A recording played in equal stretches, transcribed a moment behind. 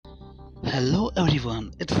Hello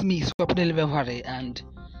everyone, it's me Swapnil Vyavhare and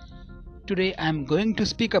today I am going to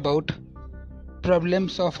speak about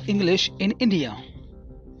problems of English in India.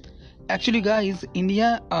 Actually guys, in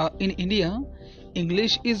India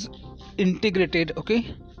English is integrated,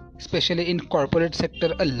 okay? Especially in corporate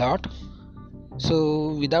sector a lot.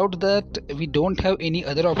 So without that we don't have any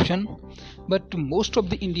other option, but most of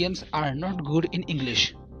the Indians are not good in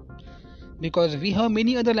English because we have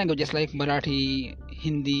many other languages like Marathi,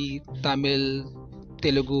 Hindi, Tamil,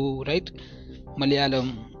 Telugu, right?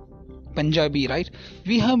 Malayalam, Punjabi, right?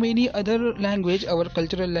 We have many other language, our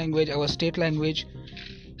cultural language, our state language.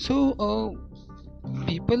 So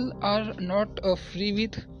people are not free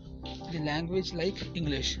with the language like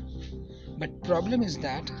English. But problem is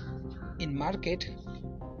that in market,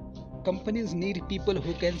 companies need people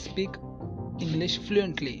who can speak English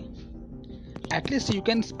fluently. At least you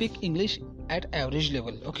can speak English at average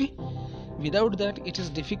level, okay? Without that, it is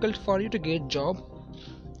difficult for you to get job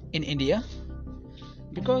in India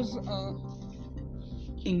because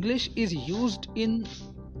English is used in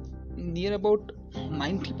near about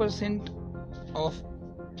 90% of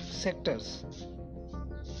sectors.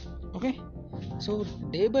 Okay, so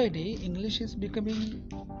day by day, English is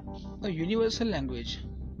becoming a universal language.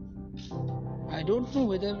 I don't know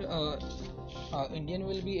whether Indian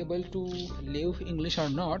will be able to live English or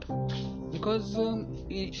not because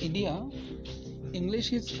in India,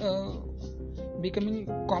 English is becoming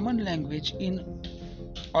common language in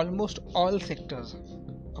almost all sectors.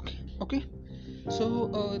 Okay,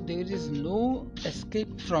 so there is no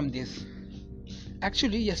escape from this.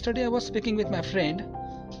 Actually yesterday I was speaking with my friend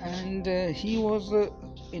and he was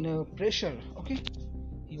in a pressure. Okay,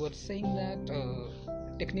 he was saying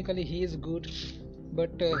that technically he is good but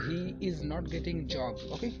he is not getting job.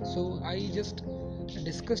 Okay, so I just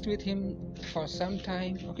discussed with him for some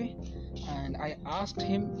time. Okay, and I asked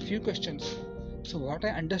him few questions. So what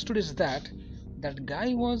I understood is that that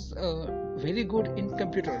guy was very good in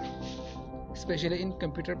computer, especially in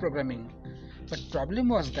computer programming, but problem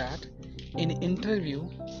was that in interview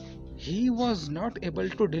he was not able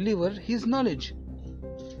to deliver his knowledge.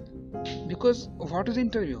 Because what is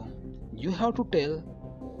interview? You have to tell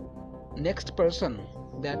next person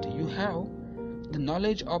that you have the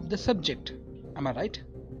knowledge of the subject. Am I right?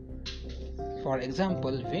 For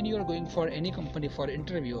example, when you are going for any company for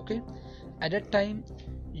interview, okay, at that time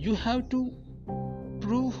you have to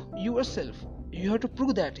prove yourself. You have to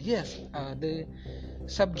prove that yes, the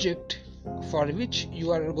subject for which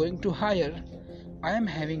you are going to hire, I am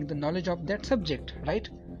having the knowledge of that subject, right?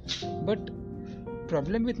 But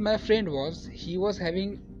problem with my friend was he was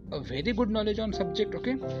having a very good knowledge on subject,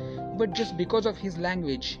 okay, but just because of his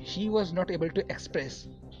language he was not able to express.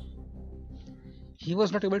 He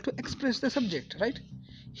was not able to express the subject, right?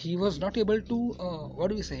 He was not able to what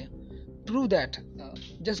do we say, prove that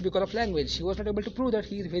just because of language he was not able to prove that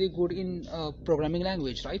he is very good in programming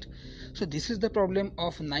language, right? So this is the problem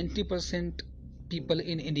of 90% people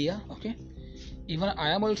in India. Okay, even I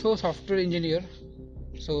am also a software engineer,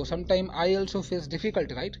 so sometimes I also face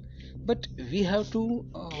difficulty, right? But we have to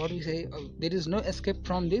what do we say, there is no escape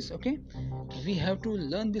from this. Okay, we have to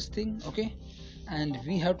learn this thing. Okay, and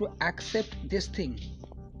we have to accept this thing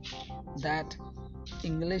that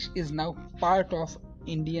English is now part of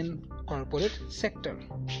Indian corporate sector.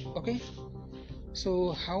 Okay,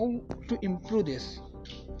 so how to improve this?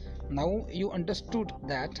 Now you understood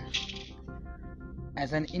that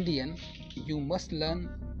as an Indian you must learn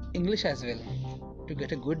English as well to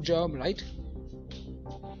get a good job, right?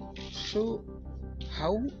 So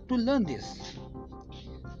how to learn this?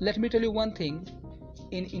 Let me tell you one thing.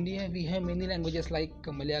 In India we have many languages like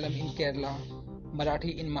Malayalam in Kerala,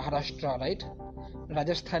 Marathi in Maharashtra, right?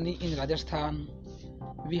 Rajasthani in Rajasthan.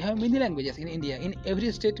 We have many languages in India. In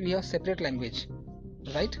every state we have separate language,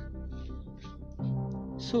 right?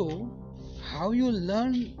 So how you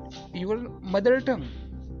learn your mother tongue?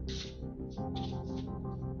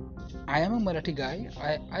 I am a Marathi guy.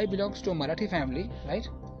 I belongs to a Marathi family, right?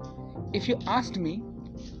 If you asked me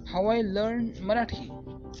how I learned Marathi,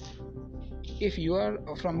 if you are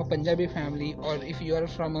from a Punjabi family or if you are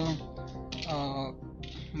from a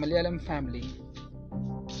Malayalam family,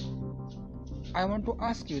 I want to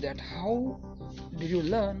ask you that how did you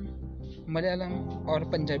learn Malayalam or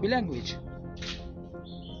Punjabi language?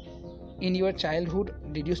 In your childhood,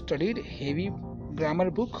 did you studied heavy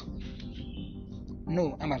grammar book?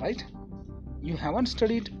 No, am I right? You haven't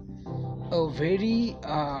studied a very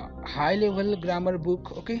high level grammar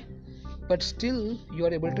book, okay? But still you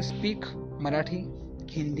are able to speak Marathi,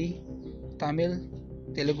 Hindi, Tamil,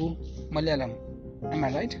 Telugu, Malayalam. Am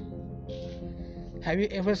I right? Have you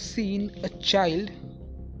ever seen a child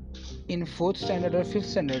in 4th standard or 5th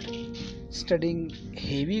standard studying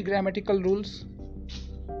heavy grammatical rules?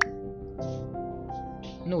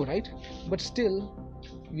 No, right? But still,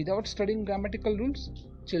 without studying grammatical rules,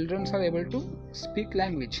 children are able to speak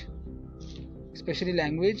language, especially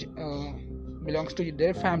language belongs to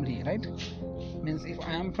their family, right? Means if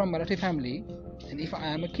I am from Marathi family and if I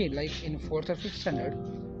am a kid like in 4th or 5th standard,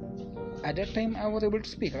 at that time I was able to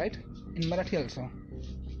speak, right, in Marathi also.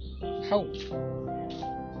 How?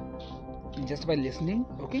 Just by listening.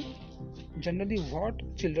 Okay, generally what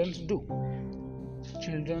children do,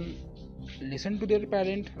 children listen to their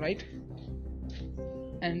parent, right,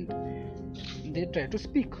 and they try to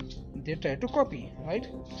speak, they try to copy, right?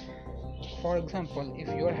 For example, if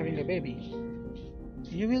you are having a baby,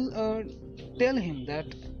 you will tell him that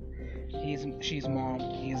she's mom,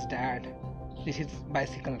 he's dad, this is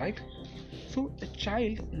bicycle, right? So the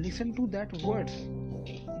child listen to that words,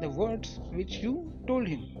 the words which you told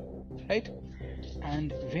him, right?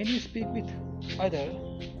 And when you speak with other,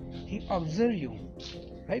 he observe you,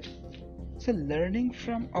 right? So learning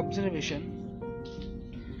from observation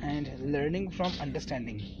and learning from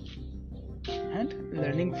understanding and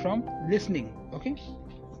learning from listening. Okay,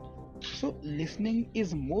 so listening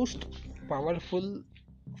is most powerful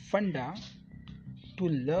funda to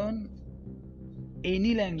learn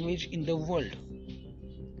any language in the world,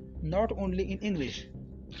 not only in English.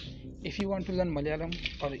 If you want to learn Malayalam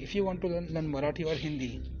or if you want to learn Marathi or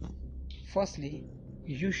Hindi, firstly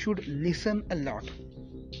you should listen a lot.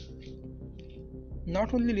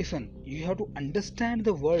 Not only listen, you have to understand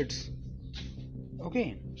the words.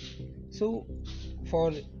 Okay, so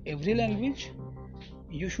for every language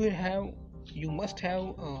you must have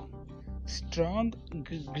a strong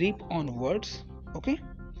grip on words. Okay,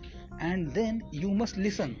 and then you must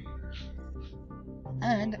listen,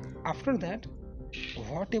 and after that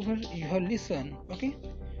whatever you have listened, okay,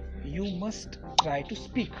 you must try to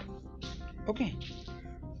speak. Okay,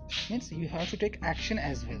 means you have to take action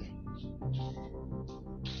as well.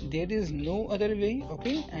 There is no other way.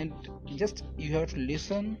 Okay, and just you have to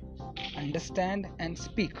listen, understand and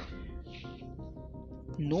speak.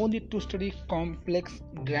 No need to study complex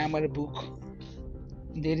grammar book.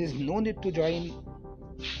 There is no need to join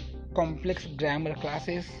complex grammar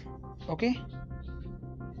classes. Okay,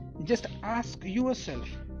 just ask yourself,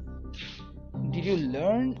 did you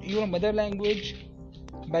learn your mother language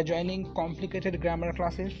by joining complicated grammar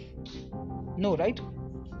classes? No, right?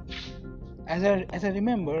 As I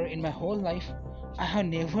remember, in my whole life I have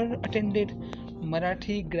never attended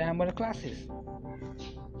Marathi grammar classes,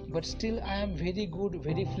 but still I am very good,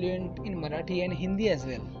 very fluent in Marathi and Hindi as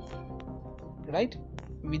well, right?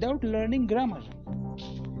 Without learning grammar.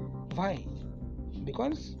 Why?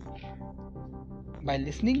 Because by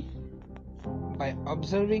listening, by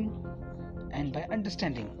observing and by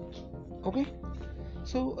understanding. Okay,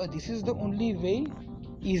 so this is the only way,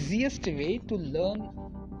 easiest way to learn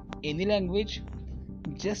any language.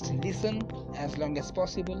 Just listen as long as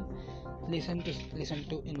possible. Listen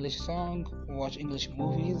to English song, watch English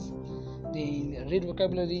movies, then read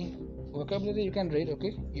vocabulary. You can read.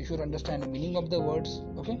 Okay, you should understand the meaning of the words.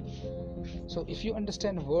 Okay, so if you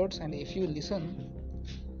understand words and if you listen,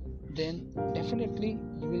 then definitely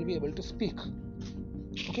you will be able to speak.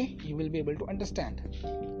 Okay, you will be able to understand.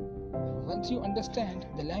 Once you understand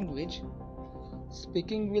the language,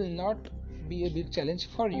 speaking will not be a big challenge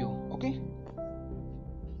for you. Okay,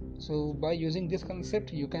 so by using this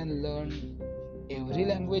concept you can learn every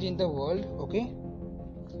language in the world. Okay,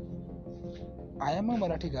 I am a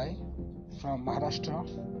Marathi guy from Maharashtra.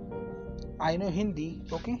 I know Hindi.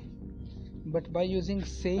 Okay, but by using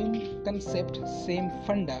same concept, same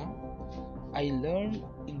funda, I learned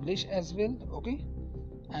English as well. Okay,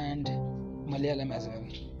 and Malayalam as well.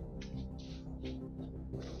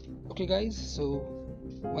 Okay guys, so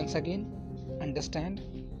once again, understand,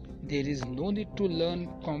 there is no need to learn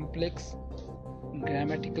complex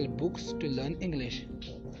grammatical books to learn English.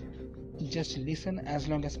 Just listen as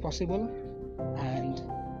long as possible and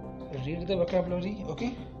read the vocabulary.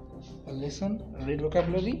 Okay, listen, read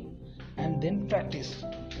vocabulary and then practice.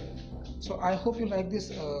 So I hope you like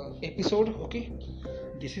this episode. Okay,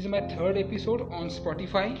 this is my third episode on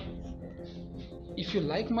Spotify. If you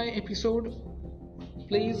like my episode,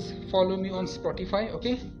 please follow me on Spotify.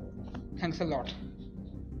 Okay, thanks a lot.